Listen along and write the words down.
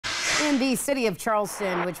In the city of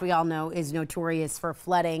Charleston, which we all know is notorious for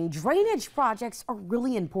flooding, drainage projects are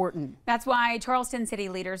really important. That's why Charleston city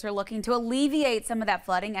leaders are looking to alleviate some of that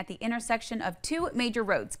flooding at the intersection of two major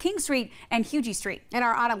roads, King Street and Hugie Street. And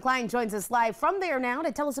our Autumn Klein joins us live from there now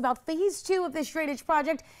to tell us about phase 2 of this drainage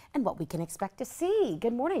project and what we can expect to see.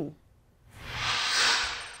 Good morning.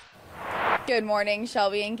 Good morning,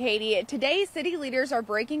 Shelby and Katie. Today, city leaders are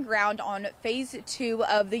breaking ground on phase 2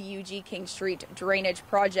 of the UG King Street drainage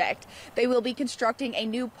project. They will be constructing a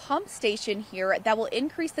new pump station here that will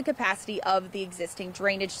increase the capacity of the existing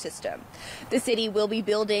drainage system. The city will be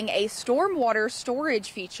building a stormwater storage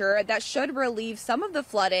feature that should relieve some of the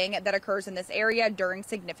flooding that occurs in this area during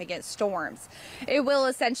significant storms. It will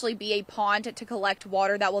essentially be a pond to collect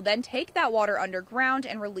water that will then take that water underground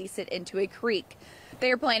and release it into a creek.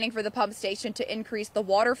 They are planning for the pump station to increase the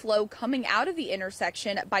water flow coming out of the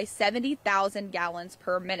intersection by 70,000 gallons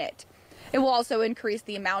per minute. It will also increase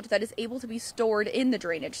the amount that is able to be stored in the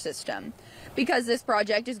drainage system. Because this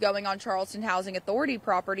project is going on Charleston Housing Authority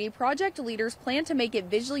property, project leaders plan to make it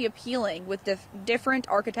visually appealing with different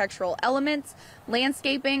architectural elements,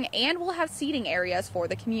 landscaping, and will have seating areas for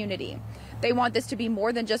the community. They want this to be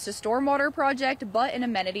more than just a stormwater project, but an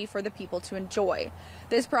amenity for the people to enjoy.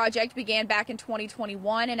 This project began back in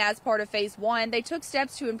 2021, and as part of phase 1, they took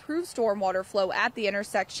steps to improve stormwater flow at the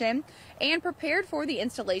intersection and prepared for the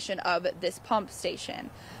installation of this pump station.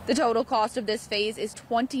 The total cost of this phase is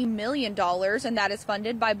 $20 million, and that is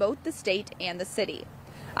funded by both the state and the city.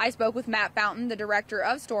 I spoke with Matt Fountain, the director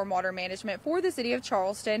of stormwater management for the city of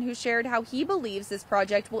Charleston, who shared how he believes this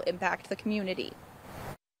project will impact the community.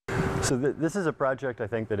 So this is a project I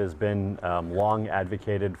think that has been long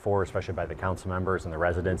advocated for, especially by the council members and the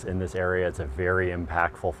residents in this area. It's a very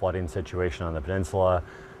impactful flooding situation on the peninsula.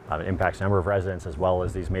 It impacts a number of residents as well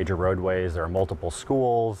as these major roadways. There are multiple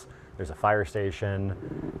schools, there's a fire station,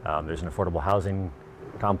 there's an affordable housing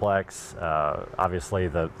complex, obviously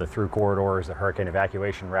the through corridors, the hurricane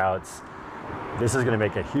evacuation routes. This is going to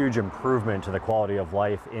make a huge improvement to the quality of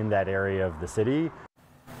life in that area of the city.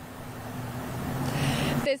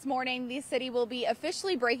 This morning, the city will be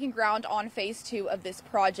officially breaking ground on phase 2 of this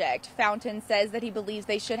project. Fountain says that he believes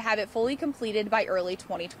they should have it fully completed by early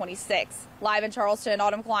 2026. Live in Charleston,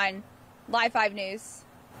 Autumn Klein, Live 5 News.